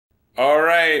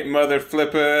Alright, mother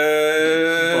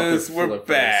flippers. Mother We're flippers.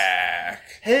 back.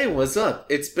 Hey, what's up?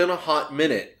 It's been a hot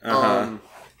minute. Because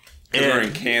we're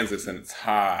in Kansas and it's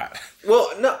hot.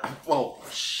 Well, no. Well,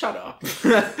 shut up.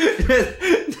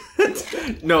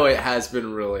 No, it has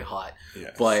been really hot.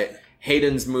 Yes. But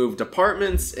Hayden's moved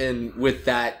apartments, and with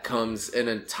that comes an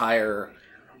entire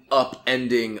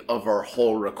upending of our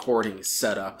whole recording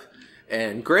setup.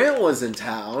 And Grant was in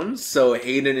town, so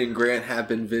Hayden and Grant have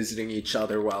been visiting each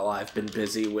other while I've been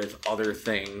busy with other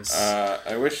things.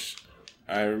 I wish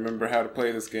I remember how to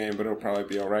play this game, but it'll probably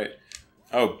be alright.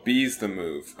 Oh, B's the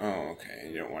move. Oh, okay.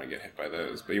 You don't want to get hit by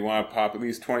those, but you want to pop at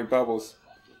least 20 bubbles.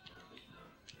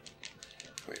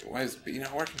 Wait, why is B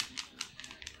not working?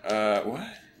 What?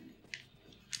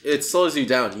 It slows you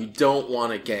down. You don't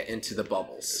want to get into the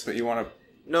bubbles. But you want to...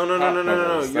 No.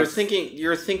 Bubbles.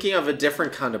 You're thinking of a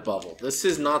different kind of bubble. This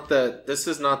is not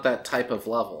that type of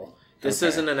level. This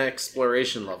isn't an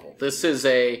exploration level. This is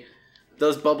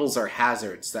those bubbles are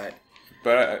hazards that.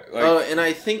 But and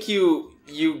I think you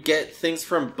get things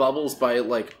from bubbles by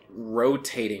like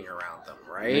rotating around them,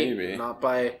 right? Maybe. Not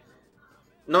by.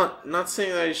 Not saying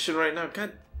that I should right now.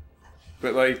 God.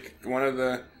 But like one of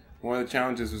the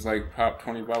challenges was like pop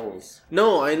 20 bubbles.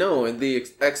 No, I know in the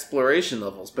exploration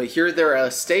levels, but here they're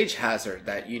a stage hazard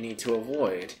that you need to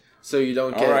avoid, so you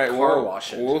don't get car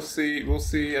washing. We'll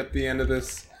see at the end of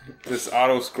this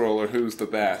auto scroller who's the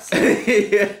best.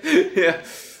 Yeah.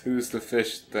 Who's the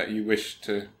fish that you wish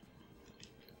to?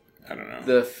 I don't know.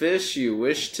 The fish you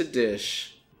wish to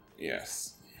dish.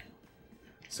 Yes.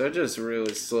 So it just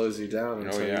really slows you down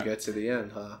until yeah. you get to the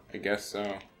end, huh? I guess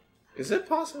so. Is it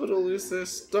possible to lose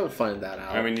this? Don't find that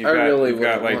out. I mean, really you've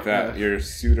got like want that your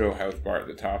pseudo health bar at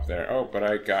the top there. Oh, but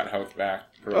I got health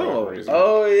back for whatever reason.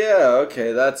 Oh yeah,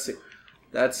 okay, that's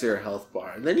your health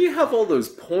bar. And then you have all those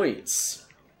points.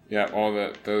 Yeah, all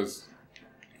those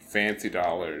fancy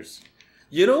dollars.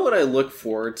 You know what I look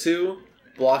forward to?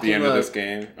 Blocking the end of this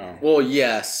game. Oh. Well,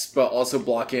 yes, but also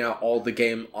blocking out all the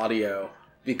game audio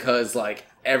because like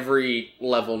every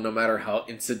level, no matter how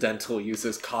incidental,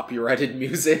 uses copyrighted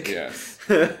music. Yes.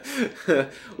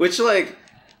 Which, like,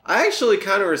 I actually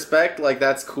kind of respect. Like,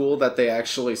 that's cool that they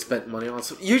actually spent money on.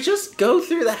 So you just go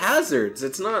through the hazards.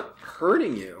 It's not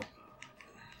hurting you.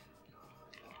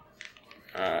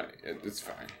 It's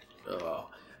fine. Oh.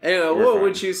 Anyway, what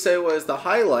would you say was the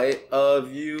highlight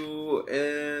of you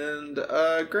and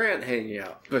Grant hanging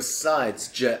out besides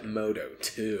Jet Moto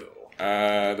 2?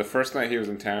 The first night he was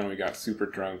in town, we got super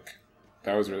drunk.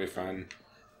 That was really fun.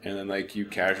 And then, like, you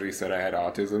casually said I had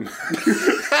autism.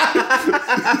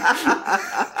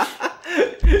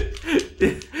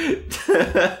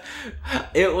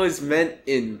 It was meant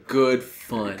in good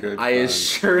fun. I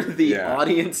assure the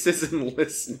audiences and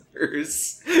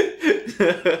listeners.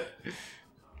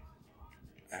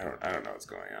 I don't know what's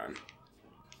going on.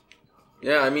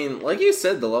 Yeah, I mean, like you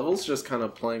said, the level's just kind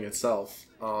of playing itself.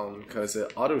 Because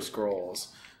it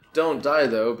auto-scrolls. Don't die,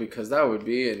 though, because that would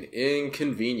be an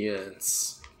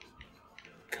inconvenience.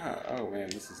 God, oh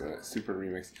man, this is a super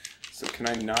remix. So can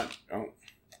I not...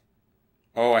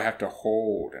 Oh, I have to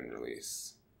hold and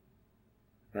release.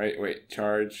 Right, wait,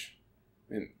 charge.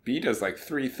 And B does like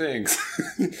 3 things.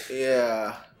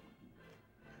 Yeah.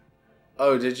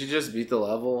 Oh, did you just beat the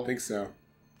level? I think so.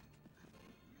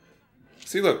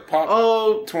 See, look,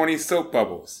 pop 20 soap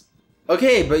bubbles.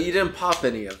 Okay, but you didn't pop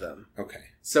any of them. Okay.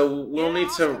 So we'll need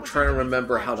to try and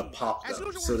remember how to pop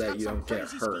them so that you don't get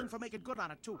hurt.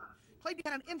 Played me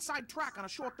at an inside track on a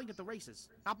short thing at the races.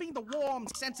 Now, being the warm,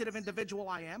 sensitive individual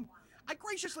I am, I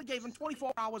graciously gave him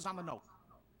 24 hours on the note.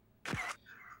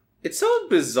 It's so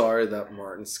bizarre that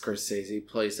Martin Scorsese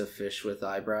plays a fish with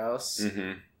eyebrows.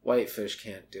 Mm-hmm. White fish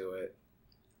can't do it.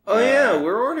 Oh yeah,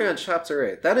 we're already on chapter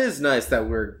 8. That is nice that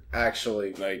we're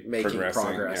actually like making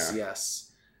progress. Yeah. Yes.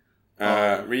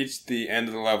 Reach the end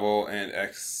of the level and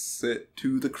exit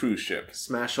to the cruise ship.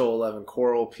 Smash all 11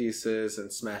 coral pieces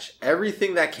and smash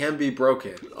everything that can be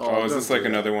broken. Oh, is this like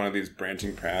another one of these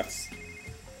branching paths?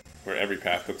 Where every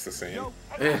path looks the same?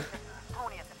 Yeah.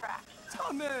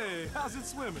 Tony, how's it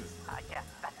swimming? Yeah,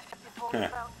 that's the ship you told me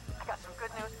about. I got some good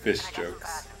news. Fish I got jokes. some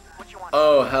bad news. What you want?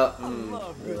 Oh, how... I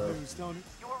love good news, Tony.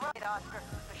 You were right, Oscar.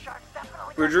 The sharks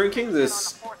definitely... We're drinking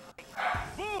this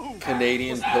Boom!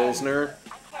 Canadian Pilsner.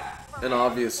 And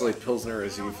obviously, Pilsner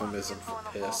is a euphemism for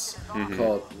piss.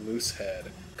 Called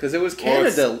Moosehead. Because it was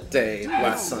Canada Day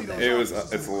last Sunday.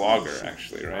 It's lager,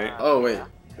 actually, right? Oh, wait.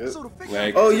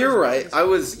 Oh, you're right.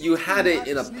 You had it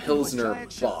in a Pilsner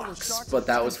box, but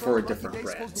that was for a different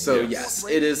brand. So yes,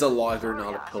 it is a lager,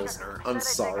 not a Pilsner. I'm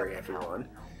sorry, everyone.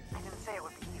 I didn't say it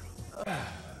would be easy.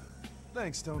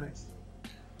 Thanks, Tony.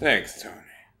 Thanks, Tony.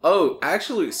 Oh,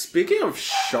 actually, speaking of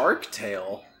Shark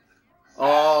Tale...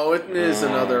 Oh, it is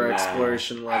another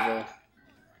exploration level.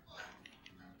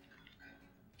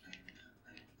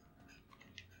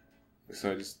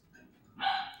 So I just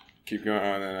keep going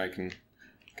on, and I can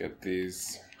get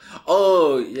these.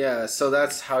 Oh, yeah, so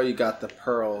that's how you got the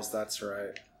pearls, that's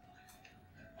right.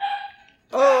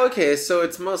 Oh, okay, so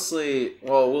it's mostly...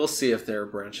 Well, we'll see if there are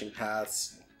branching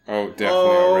paths. Oh, definitely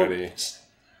already.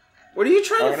 What are you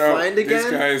trying to find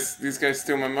again? These guys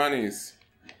steal my monies.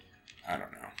 I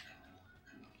don't know.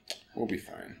 We'll be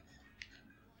fine.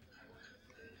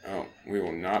 Oh, we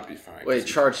will not be fine. Wait,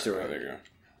 charge through it. Oh, there you go.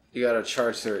 You gotta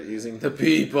charge through it using the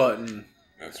B button.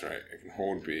 That's right. I can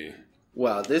hold B.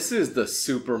 Wow, this is the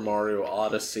Super Mario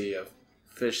Odyssey of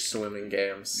fish swimming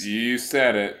games. You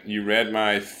said it. You read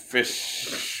my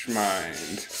fish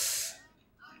mind.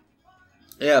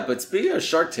 Yeah, but speaking of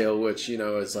Shark Tale, which, you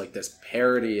know, is like this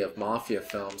parody of mafia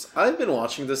films, I've been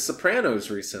watching The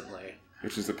Sopranos recently.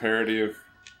 Which is a parody of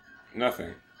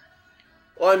nothing.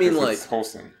 Well, I mean, like... It's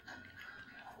wholesome.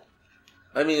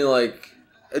 I mean, like...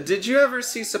 Did you ever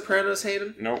see Sopranos,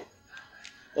 Hayden? Nope.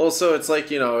 Well, so it's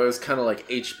like, you know, it was kind of like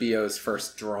HBO's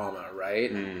first drama,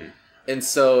 right? Mm. And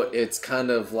so it's kind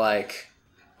of like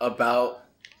about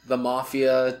the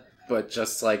mafia, but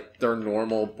just like their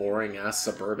normal, boring-ass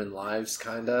suburban lives,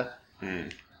 kind of.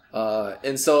 Mm.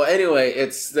 And so anyway,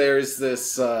 there's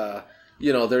this,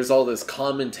 you know, there's all this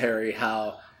commentary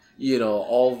how, you know,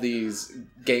 all these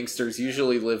gangsters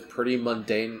usually live pretty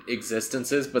mundane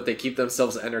existences, but they keep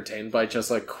themselves entertained by just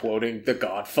like quoting The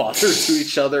Godfather to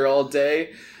each other all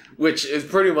day, which is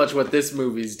pretty much what this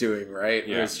movie's doing, right?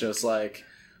 Yeah. It's just like,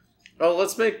 oh,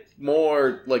 let's make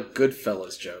more like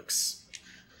Goodfellas jokes.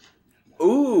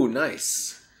 Ooh,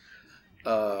 nice.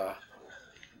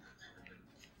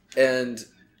 And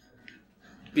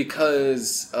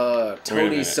because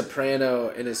Tony Soprano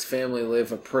and his family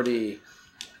live a pretty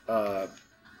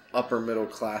upper middle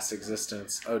class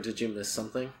existence. Oh, did you miss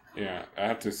something? Yeah, I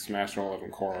have to smash all of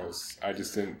them corals. I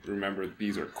just didn't remember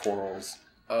these are corals.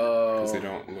 Oh. Because they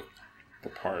don't look the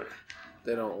part.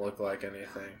 They don't look like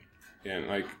anything. Yeah, and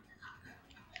like...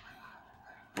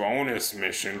 Bonus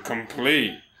mission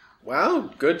complete!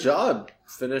 Wow, good job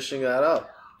finishing that up.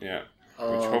 Yeah,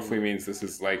 which hopefully means this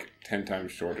is like 10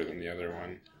 times shorter than the other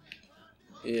one.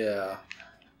 Yeah.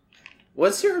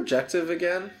 What's your objective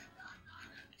again?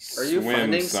 Are you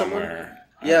finding somewhere?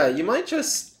 Yeah, you might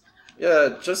just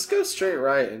go straight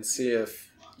right and see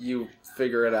if you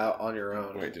figure it out on your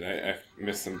own. Wait, did I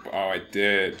miss some? Oh, I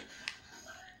did.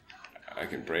 I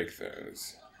can break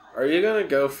those. Are you gonna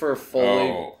go for a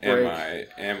fully break?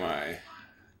 Am I?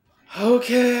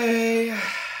 Okay.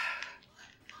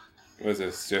 What is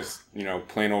this? Just, you know,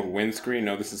 plain old windscreen?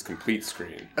 No, this is complete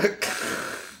screen.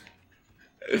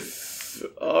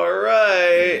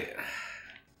 Alright.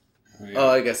 Yeah. Oh,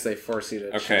 I guess they force you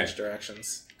to change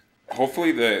directions.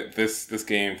 Hopefully this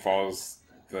game follows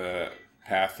the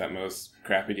path that most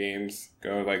crappy games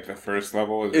go. Like the first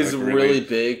level is like really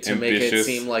big to ambitious. Make it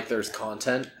seem like there's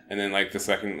content. And then like the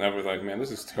second level is like, man,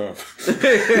 this is tough.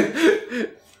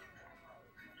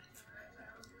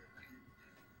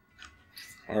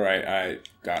 Alright, I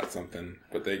got something.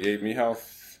 But they gave me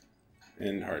health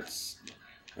and hearts.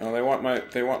 Oh, they want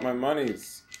my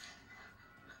monies.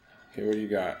 Okay, what do you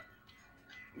got?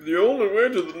 The only way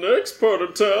to the next part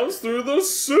of town's through the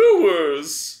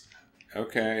sewers.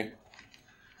 Okay.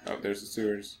 Oh, there's the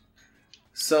sewers.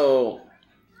 So,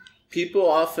 TV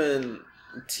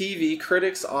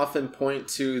critics often point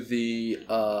to the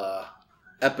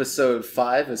episode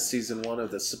 5 of season 1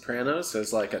 of The Sopranos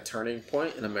as like a turning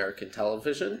point in American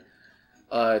television.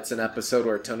 It's an episode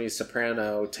where Tony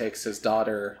Soprano takes his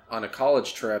daughter on a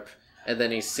college trip, and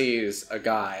then he sees a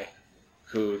guy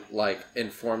who, like,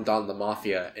 informed on the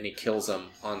mafia, and he kills him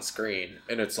on screen.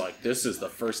 And it's like, this is the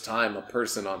first time a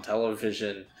person on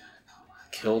television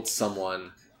killed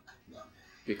someone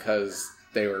because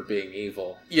they were being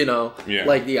evil. You know? Yeah.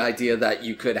 Like, the idea that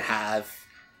you could have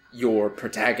your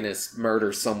protagonist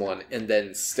murder someone and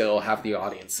then still have the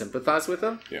audience sympathize with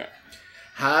them. Yeah.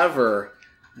 However,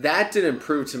 that didn't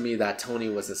prove to me that Tony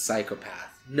was a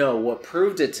psychopath. No, what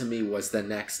proved it to me was the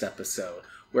next episode,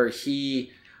 where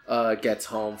he gets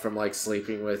home from like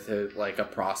sleeping with like a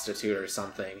prostitute or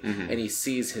something, and he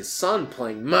sees his son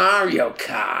playing Mario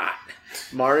Kart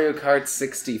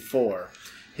 64.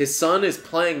 His son is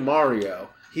playing Mario.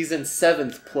 He's in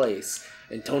 7th place,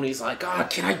 and Tony's like, "Oh,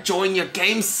 can I join your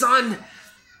game, son?"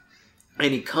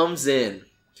 And he comes in,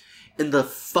 and the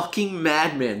fucking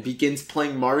madman begins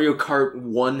playing Mario Kart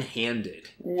one-handed.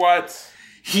 What?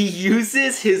 he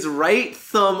uses his right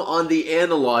thumb on the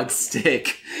analog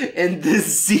stick and the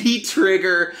Z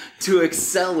trigger to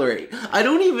accelerate. I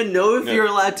don't even know if you're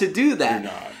allowed to do that.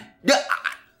 You're not.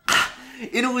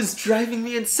 And it was driving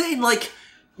me insane. Like,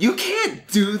 you can't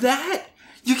do that.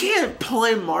 You can't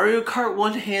play Mario Kart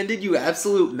one-handed, you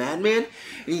absolute madman.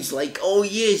 And he's like, oh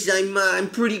yes,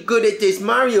 I'm pretty good at this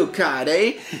Mario Kart,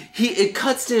 eh? It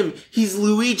cuts to him. He's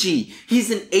Luigi. He's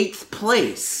in 8th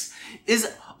place. I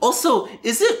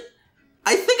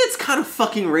think it's kind of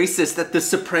fucking racist that the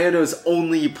Sopranos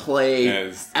only play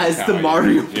as the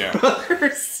Mario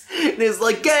Brothers. And it's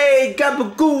like, hey,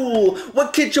 Gabagool, why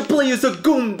can't you play as a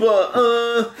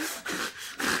Goomba?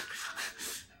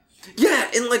 Yeah,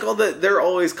 and like they're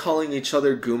always calling each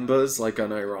other Goombas, like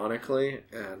unironically,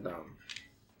 and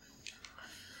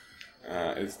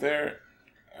is there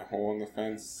a hole in the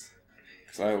fence?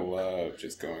 Because I love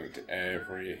just going to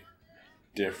every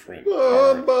different part.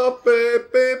 Oh,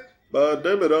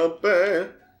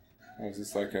 is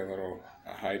this like a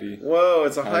hidey? Whoa,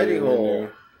 it's a hidey hole.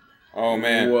 Window? Oh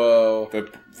man. Whoa.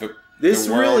 The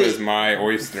world is my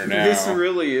oyster now. This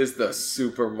really is the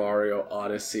Super Mario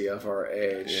Odyssey of our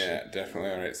age. Yeah,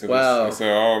 definitely. All right. So wow.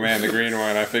 Oh man, the green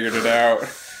one. I figured it out.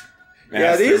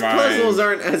 Yeah, these puzzles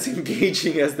aren't as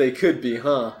engaging as they could be,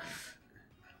 huh?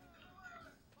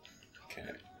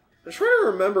 Okay. I'm trying to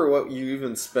remember what you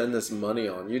even spend this money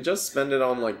on. You just spend it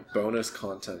on like bonus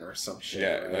content or some shit.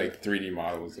 Yeah, right? like 3D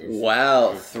models. Of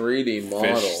 3D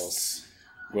models.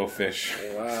 Will fish.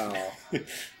 Wow.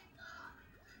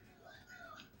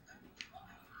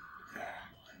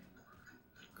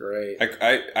 Great.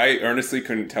 I earnestly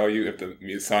couldn't tell you if the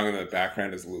song in the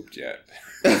background is looped yet.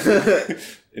 It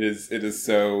is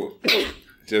so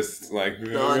just like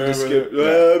nondescript.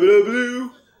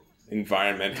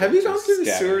 Environmental. Have you gone through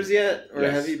the sewers yet, or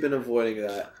have you been avoiding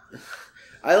that?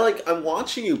 I'm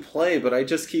watching you play, but I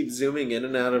just keep zooming in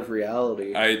and out of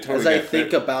reality as I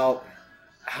think about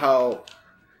how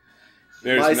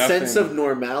my sense of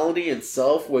normality and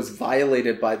self was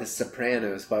violated by The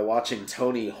Sopranos by watching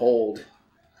Tony hold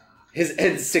his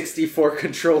N64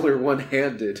 controller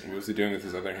one-handed. What was he doing with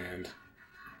his other hand?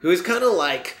 He was kind of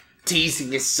like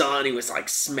teasing his son. He was like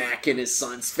smacking his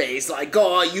son's face like,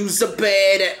 oh, you're so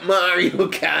bad at Mario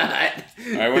Kart.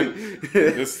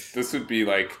 This would be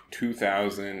like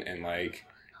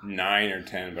 2009 or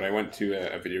 10, but I went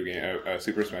to a video game, a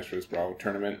Super Smash Bros. Brawl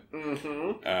tournament.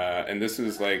 Mm-hmm. And this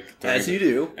was like... As you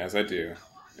do. As I do.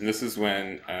 And this is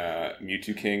when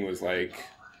Mewtwo King was like...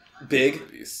 Big?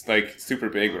 Like, super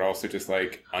big, but also just,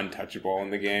 like, untouchable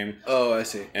in the game. Oh, I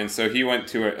see. And so he went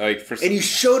to, and he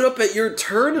showed up at your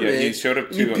tournament. Yeah, he showed up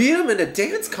to... You beat him in a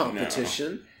dance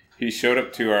competition. No. He showed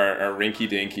up to our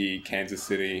rinky-dinky Kansas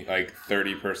City, like,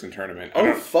 30-person tournament.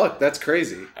 Oh, fuck, that's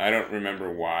crazy. I don't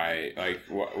remember why. Like,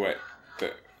 how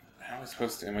am I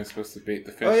supposed to bait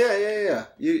the fish? Oh, yeah.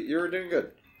 You were doing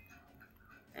good.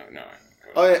 Oh, no.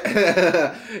 Oh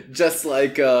yeah, just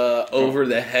like over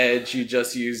the hedge, you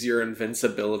just use your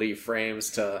invincibility frames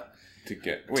to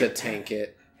tank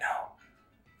it. No,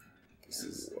 this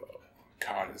is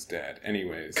God is dead.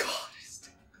 Anyways, God is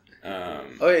dead.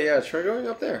 Oh yeah, try going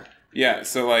up there. Yeah,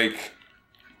 so like,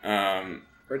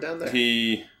 we're down there.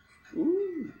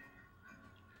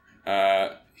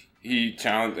 He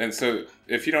challenged, and so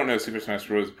if you don't know Super Smash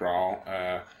Bros. Brawl,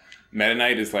 Meta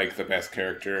Knight is like the best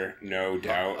character, no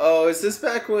doubt. Oh, is this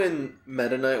back when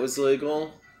Meta Knight was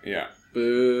legal? Yeah.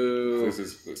 Boo. This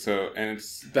is and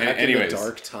it's back in the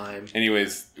dark time.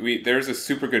 Anyways, there's a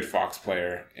super good Fox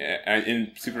player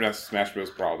in Super Smash Bros.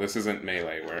 Brawl. This isn't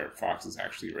Melee, where Fox is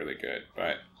actually really good,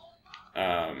 but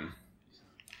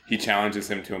he challenges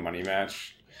him to a money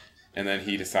match, and then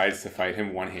he decides to fight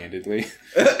him one-handedly,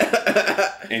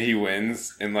 and he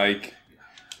wins. And like,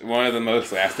 one of the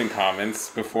most lasting comments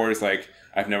before is like,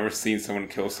 I've never seen someone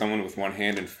kill someone with one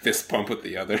hand and fist bump with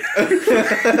the other.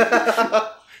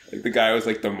 Like, the guy was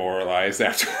like demoralized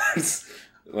afterwards.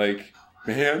 Like,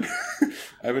 man,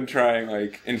 I've been trying,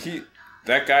 like, and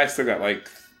that guy still got like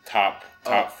top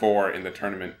 4 in the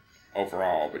tournament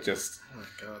overall, but just... Oh my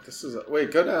god, this is...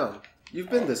 Wait, go down. You've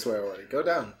been this way already. Go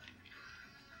down.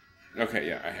 Okay,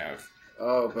 yeah, I have.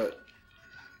 Oh, but...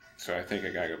 So I think I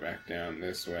gotta go back down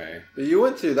this way. But you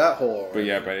went through that hole already. But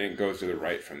yeah, but I didn't go to the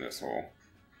right from this hole.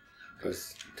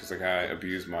 Because I gotta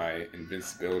abuse my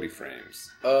invincibility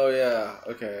frames. Oh, yeah.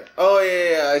 Okay. Oh,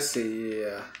 yeah, I see.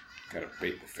 Yeah. Gotta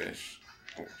bait the fish.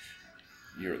 Oh,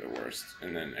 you're the worst.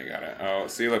 And then I gotta... Oh,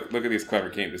 see, look at these clever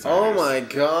game designers. Oh, my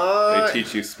God. They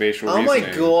teach you spatial reasoning. Oh, my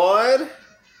God.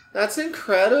 That's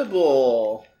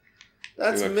incredible.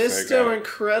 That's Mr.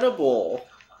 Incredible.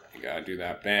 You gotta do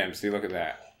that. Bam. See, look at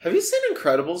that. Have you seen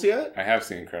Incredibles yet? I have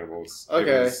seen Incredibles.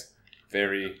 Okay. It was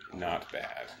very not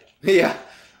bad. Yeah,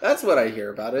 that's what I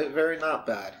hear about it. Very not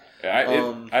bad.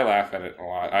 I laugh at it a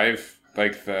lot. I've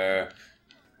like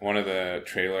one of the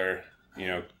trailer, you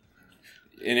know,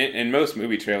 in most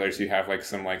movie trailers you have like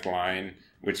some like line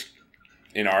which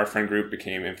in our friend group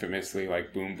became infamously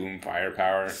like boom boom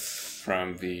firepower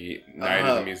from the Night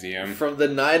of the Museum. From the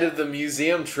Night of the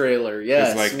Museum trailer, yes.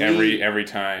 It's like every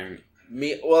time.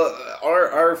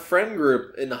 Our friend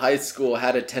group in high school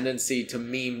had a tendency to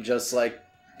meme just like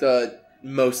the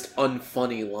most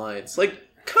unfunny lines, like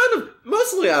kind of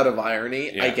mostly out of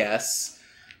irony, I guess.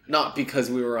 Not because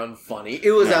we were unfunny.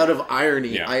 It was out of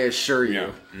irony, I assure you.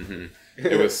 Yeah. Mm-hmm.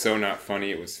 It was so not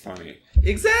funny, it was funny.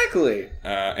 Exactly.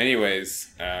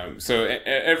 Anyways, so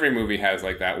every movie has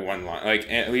like that one line.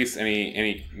 Like at least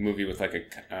any movie with like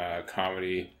a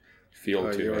comedy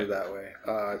feel to you're it. that way.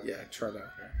 Yeah, try that.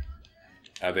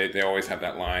 They always have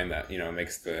that line that, you know,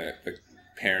 makes the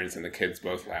parents and the kids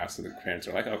both laugh. So the parents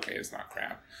are like, okay, it's not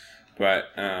crap. But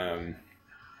so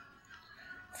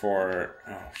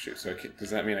does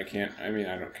that mean I can't? I mean,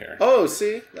 I don't care. Oh,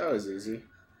 see, that was easy.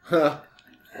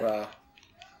 Wow.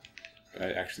 I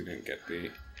actually didn't get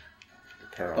the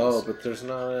pearls. Oh, but there's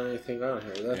not anything on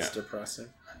here. That's depressing.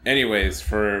 Anyways,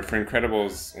 for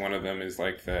Incredibles, one of them is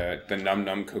like the Num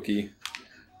Num cookie.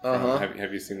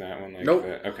 Have you seen that one? Like nope.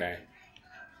 Okay.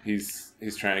 He's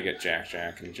trying to get Jack,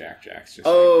 and Jack's just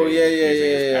using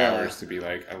his powers to be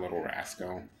like a little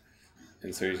rascal,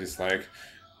 and so he's just like,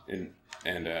 and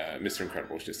Mr.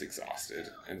 Incredible's just exhausted,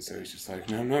 and so he's just like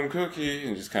Num Num cookie,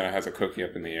 and just kind of has a cookie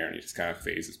up in the air, and he just kind of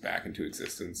phases back into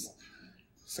existence.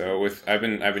 So I've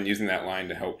been using that line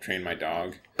to help train my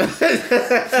dog.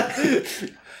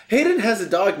 Hayden has a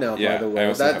dog now, by the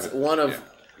way. That's one of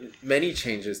many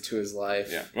changes to his life.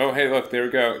 Yeah. Oh, hey, look, there we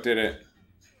go. Did it.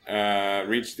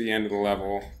 Reach the end of the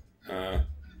level.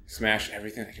 Smash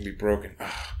everything that can be broken.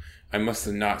 I must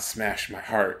have not smashed my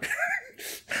heart.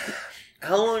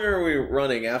 How long are we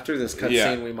running? After this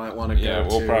cutscene, we might want to go. Yeah,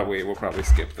 we'll probably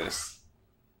skip this.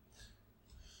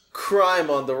 Crime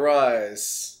on the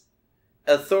rise.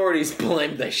 Authorities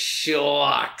blame the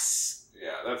sharks.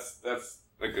 Yeah, that's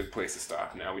a good place to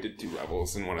stop now. We did 2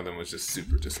 levels, and one of them was just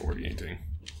super disorienting.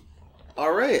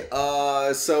 All right,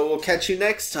 so we'll catch you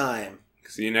next time.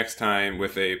 See you next time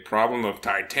with a problem of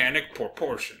titanic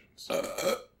proportions.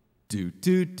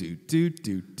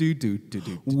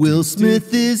 Will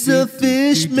Smith is a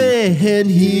fish man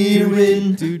here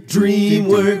in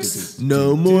DreamWorks.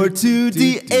 No more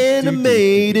 2D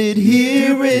animated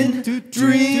here in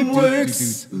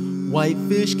DreamWorks.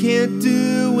 Whitefish can't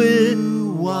do it.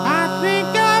 Why? I think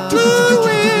I do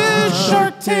it.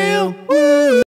 Shark Tale. Woo!